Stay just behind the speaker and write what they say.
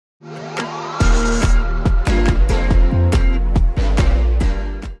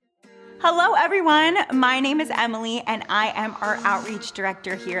Hello everyone, my name is Emily and I am our outreach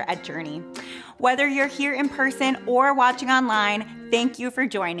director here at Journey. Whether you're here in person or watching online, thank you for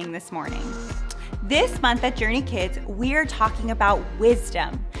joining this morning. This month at Journey Kids, we are talking about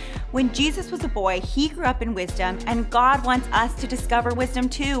wisdom. When Jesus was a boy, he grew up in wisdom, and God wants us to discover wisdom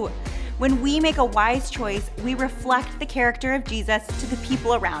too. When we make a wise choice, we reflect the character of Jesus to the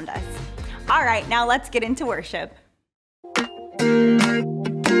people around us. All right, now let's get into worship.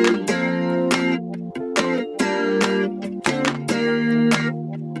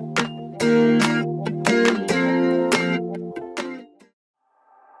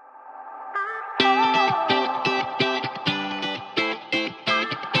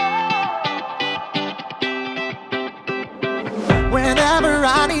 Whenever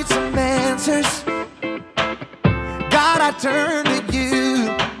I need some answers, God, I turn to you.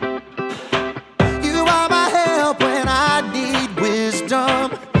 You are my help when I need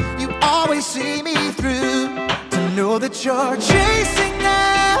wisdom. You always see me through. To know that you're chasing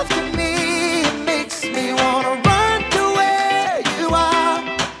after me, it makes me wanna run to where you are.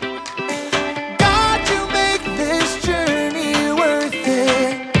 God, you make this journey worth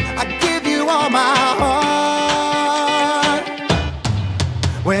it. I give you all my heart.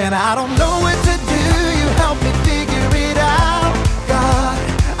 When I don't know what to do, you help me figure it out. God,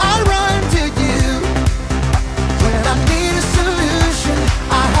 I run to you. When I need a solution,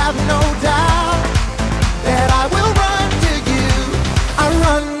 I have no doubt that I will run to you. I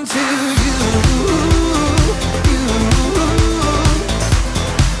run to you.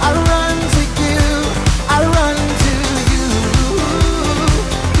 I run to you. I run to you.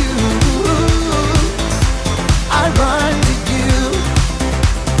 I run to you.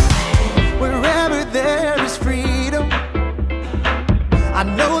 Wherever there is freedom, I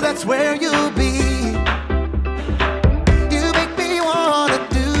know that's where you'll be. You make me wanna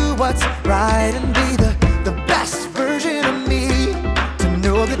do what's right and be the best version of me. To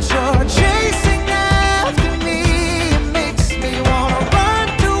know that you're chasing after me, it makes me wanna run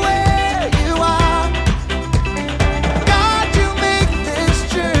to where you are. God, you make this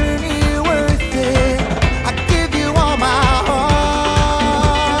journey worth it. I give you all my heart.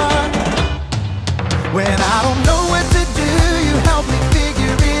 When I don't know what to do, you help me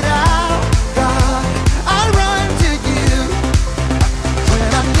figure it out. God, I run to you. When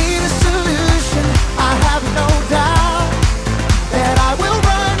I need a solution, I have no doubt that I will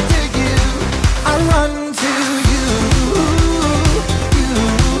run to you. I run to you.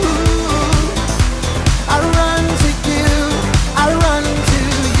 I run to you. I run to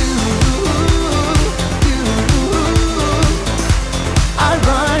you. I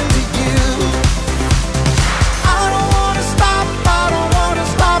run to you. I don't wanna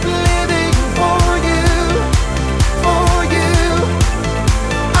stop living for you, for you.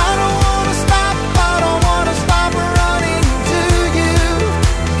 I don't wanna stop running to you,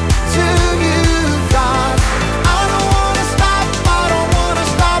 God. I don't wanna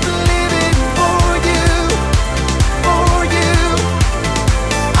stop living for you, for you.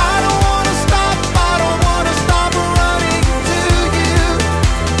 I don't wanna stop running to you,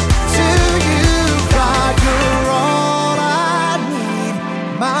 God. You're all I need,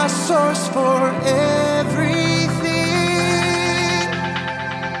 my source for everything.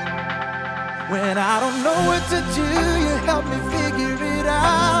 When I don't know what to do, you help me figure it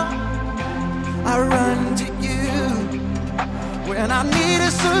out. I run to you. When I need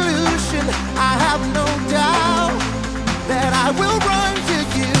a solution, I have no doubt that I will run to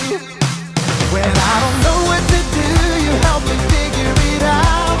you. When I don't know what to do, you help me figure it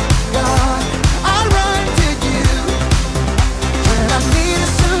out. God, I run to you. When I need a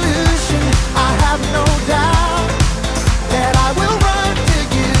solution, I have no doubt that I will run to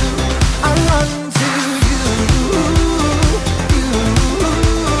you. I run to you.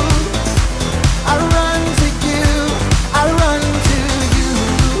 I run to you. I run to you.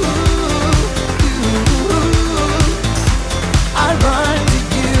 I run to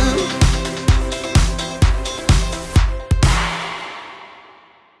you.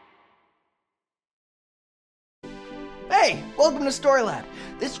 Hey, welcome to Story Lab.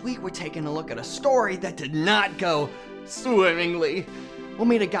 This week we're taking a look at a story that did not go swimmingly. We'll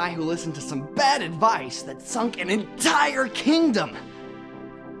meet a guy who listened to some bad advice that sunk an entire kingdom.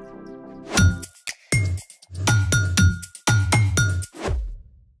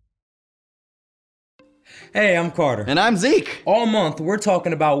 Hey, I'm Carter. And I'm Zeke. All month, we're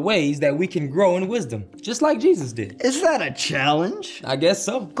talking about ways that we can grow in wisdom, just like Jesus did. Is that a challenge? I guess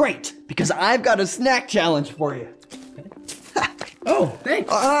so. Great, because I've got a snack challenge for you. Oh,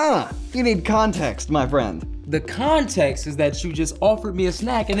 thanks. You need context, my friend. The context is that you just offered me a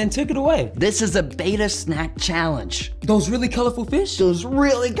snack and then took it away. This is a beta snack challenge. Those really colorful fish? Those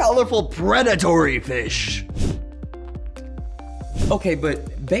really colorful predatory fish. Okay, but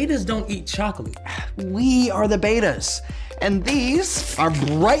betas don't eat chocolate. We are the betas, and these are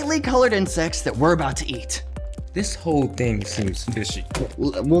brightly colored insects that we're about to eat. This whole thing seems fishy.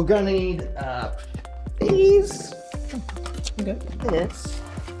 We're gonna need these, Okay. this,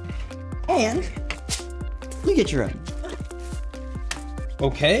 and you get your own.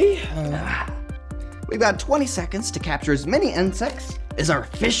 Okay. We've got 20 seconds to capture as many insects as our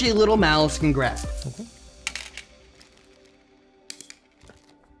fishy little mouths can grasp.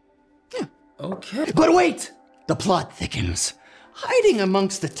 Okay. But wait! The plot thickens. Hiding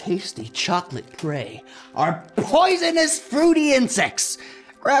amongst the tasty chocolate prey are poisonous fruity insects.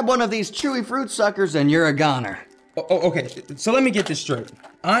 Grab one of these chewy fruit suckers and you're a goner. Okay, so let me get this straight.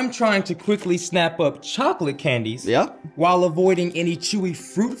 I'm trying to quickly snap up chocolate candies. Yep. While avoiding any chewy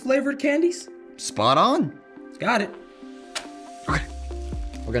fruit-flavored candies? Spot on. Got it. Okay.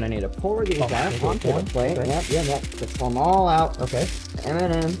 We're gonna need to pour these out onto the plate. Yep. Just pour them all out. Okay.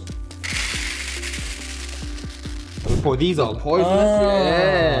 M&M's. Pour these all. Poisonous?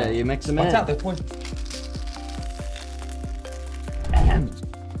 Yeah, you mix them in. Watch out, they're poison.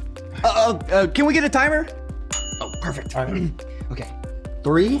 Can we get a timer? Oh, perfect. All right. Okay.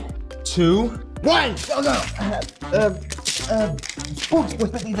 3, 2, 1, go, go. What's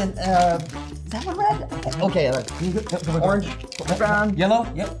with even, is that one red? Okay, orange, brown. yellow.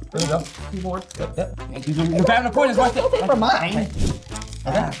 Yep. There we go. 2 more. Yep. You're grabbing the poisons right there. Don't take from mine.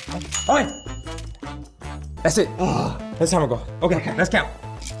 All right. That's it. That's how we go. Okay, let's count.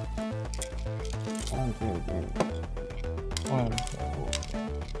 1, 2, 3. 1,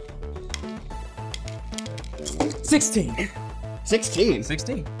 2, 16. 16.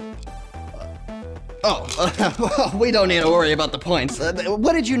 16. Oh, we don't need to worry about the points.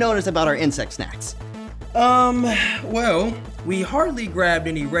 What did you notice about our insect snacks? Well, we hardly grabbed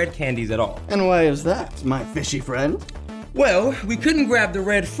any red candies at all. And why is that, my fishy friend? Well, we couldn't grab the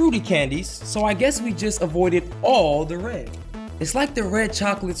red fruity candies, so I guess we just avoided all the red. It's like the red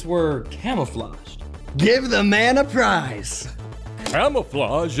chocolates were camouflaged. Give the man a prize.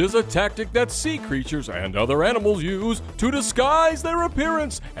 Camouflage is a tactic that sea creatures and other animals use to disguise their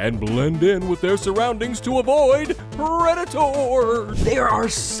appearance and blend in with their surroundings to avoid predators. There are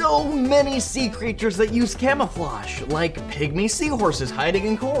so many sea creatures that use camouflage, like pygmy seahorses hiding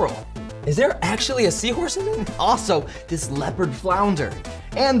in coral. Is there actually a seahorse in there? Also, this leopard flounder,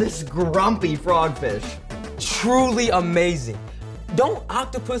 and this grumpy frogfish. Truly amazing. Don't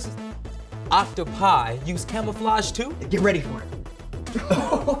octopi use camouflage too? Get ready for it.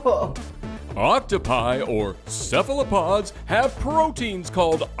 Octopi, or cephalopods, have proteins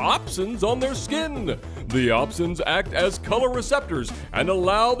called opsins on their skin. The opsins act as color receptors and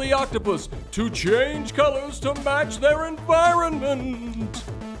allow the octopus to change colors to match their environment.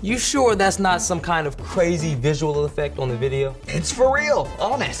 You sure that's not some kind of crazy visual effect on the video? It's for real,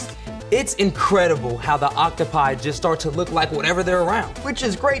 honest. It's incredible how the octopi just start to look like whatever they're around, Which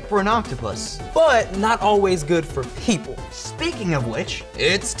is great for an octopus. but not always good for people. Speaking of which,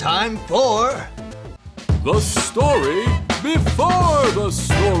 it's time for... The story before the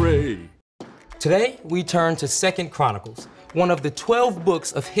story. Today, we turn to 2nd Chronicles, one of the 12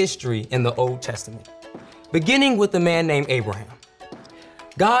 books of history in the Old Testament, beginning with a man named Abraham.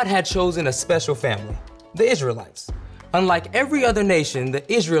 God had chosen a special family, the Israelites. Unlike every other nation, the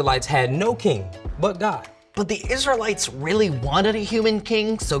Israelites had no king but God. But the Israelites really wanted a human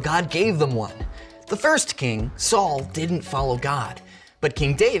king, so God gave them one. The first king, Saul, didn't follow God. But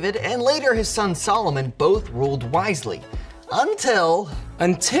King David and later his son Solomon both ruled wisely. Until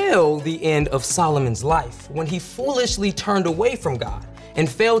the end of Solomon's life, when he foolishly turned away from God and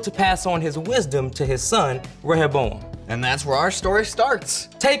failed to pass on his wisdom to his son, Rehoboam. And that's where our story starts.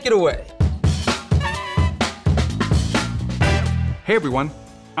 Take it away. Hey everyone,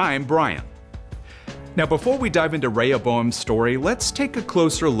 I'm Brian. Now before we dive into Rehoboam's story, let's take a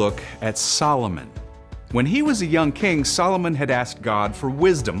closer look at Solomon. When he was a young king, Solomon had asked God for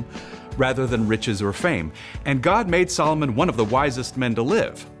wisdom rather than riches or fame, and God made Solomon one of the wisest men to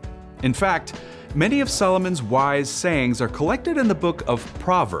live. In fact, many of Solomon's wise sayings are collected in the book of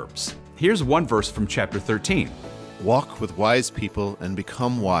Proverbs. Here's one verse from chapter 13. Walk with wise people and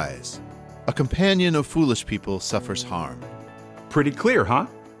become wise. A companion of foolish people suffers harm. Pretty clear, huh?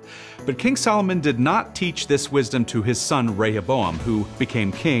 But King Solomon did not teach this wisdom to his son Rehoboam, who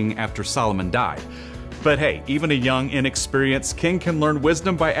became king after Solomon died. But hey, even a young, inexperienced king can learn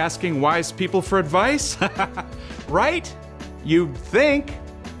wisdom by asking wise people for advice? Right? You'd think.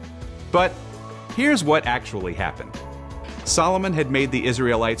 But Here's what actually happened. Solomon had made the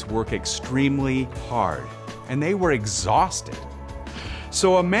Israelites work extremely hard, and they were exhausted.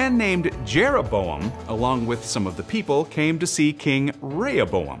 So a man named Jeroboam, along with some of the people, came to see King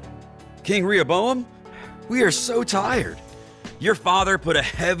Rehoboam. King Rehoboam, we are so tired. Your father put a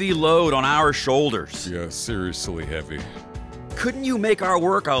heavy load on our shoulders. Yeah, seriously heavy. Couldn't you make our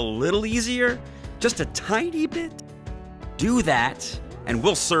work a little easier? Just a tiny bit? Do that, and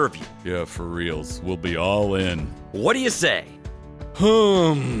we'll serve you. Yeah, for reals. We'll be all in. What do you say?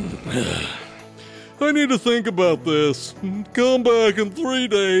 I need to think about this. Come back in 3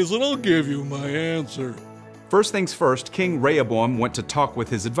 days and I'll give you my answer. First things first, King Rehoboam went to talk with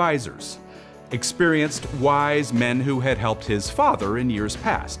his advisors, experienced, wise men who had helped his father in years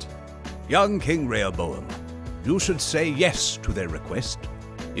past. Young King Rehoboam, you should say yes to their request.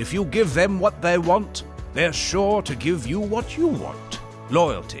 If you give them what they want, they're sure to give you what you want.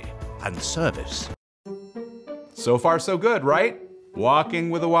 Loyalty and service. So far so good, right? Walking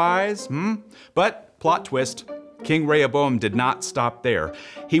with the wise, But, plot twist, King Rehoboam did not stop there.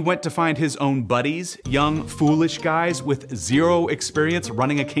 He went to find his own buddies, young, foolish guys with zero experience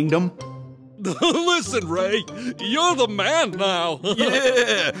running a kingdom. Listen, Ray, you're the man now.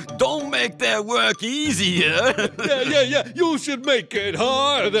 Yeah, don't make that work easier. Yeah, you should make it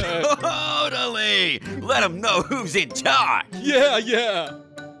harder. Totally. Let them know who's in charge. Yeah.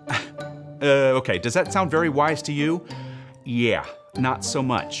 Okay, does that sound very wise to you? Yeah, not so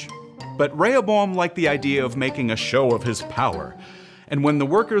much. But Rehoboam liked the idea of making a show of his power. And when the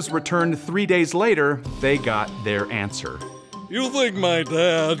workers returned 3 days later, they got their answer. You think my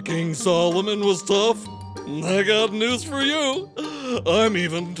dad, King Solomon, was tough? I got news for you. I'm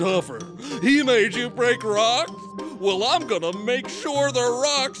even tougher. He made you break rocks? Well, I'm gonna make sure the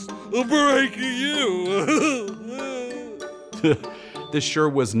rocks break you. This sure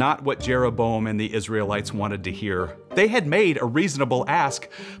was not what Jeroboam and the Israelites wanted to hear. They had made a reasonable ask,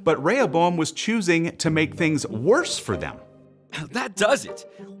 but Rehoboam was choosing to make things worse for them. That does it.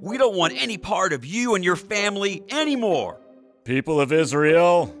 We don't want any part of you and your family anymore. People of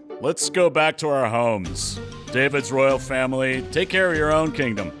Israel, let's go back to our homes. David's royal family, take care of your own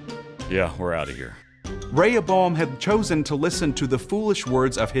kingdom. Yeah, we're out of here. Rehoboam had chosen to listen to the foolish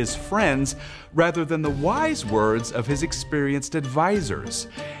words of his friends rather than the wise words of his experienced advisors,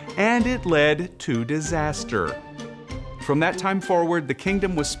 and it led to disaster. From that time forward, the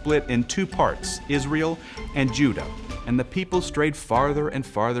kingdom was split in two parts, Israel and Judah, and the people strayed farther and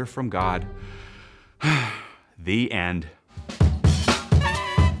farther from God. The end.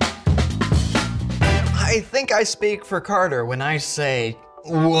 I think I speak for Carter when I say,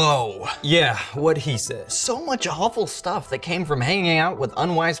 whoa. Yeah, what he says. So much awful stuff that came from hanging out with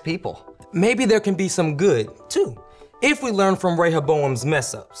unwise people. Maybe there can be some good, too, if we learn from Rehoboam's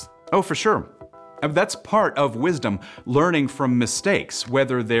mess-ups. Oh, for sure. That's part of wisdom, learning from mistakes,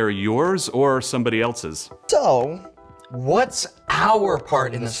 whether they're yours or somebody else's. So, what's our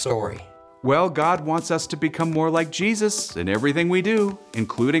part in the story? Well, God wants us to become more like Jesus in everything we do,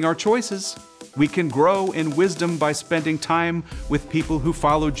 including our choices. We can grow in wisdom by spending time with people who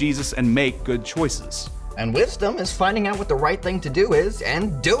follow Jesus and make good choices. And wisdom is finding out what the right thing to do is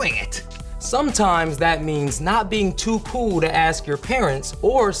and doing it. Sometimes that means not being too cool to ask your parents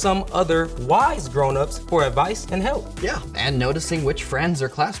or some other wise grown-ups for advice and help. Yeah, and noticing which friends or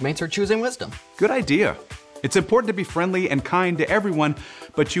classmates are choosing wisdom. Good idea. It's important to be friendly and kind to everyone,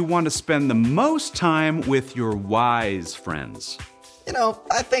 but you want to spend the most time with your wise friends. You know,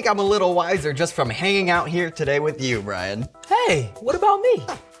 I think I'm a little wiser just from hanging out here today with you, Brian. Hey, what about me?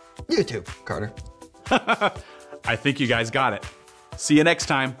 You too, Carter. I think you guys got it. See you next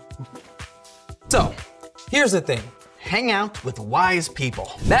time. So, here's the thing. Hang out with wise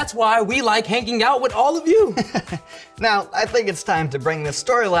people. That's why we like hanging out with all of you. Now, I think it's time to bring the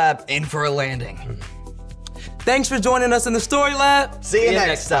Story Lab in for a landing. Thanks for joining us in the Story Lab. See you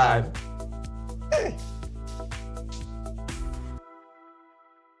next time.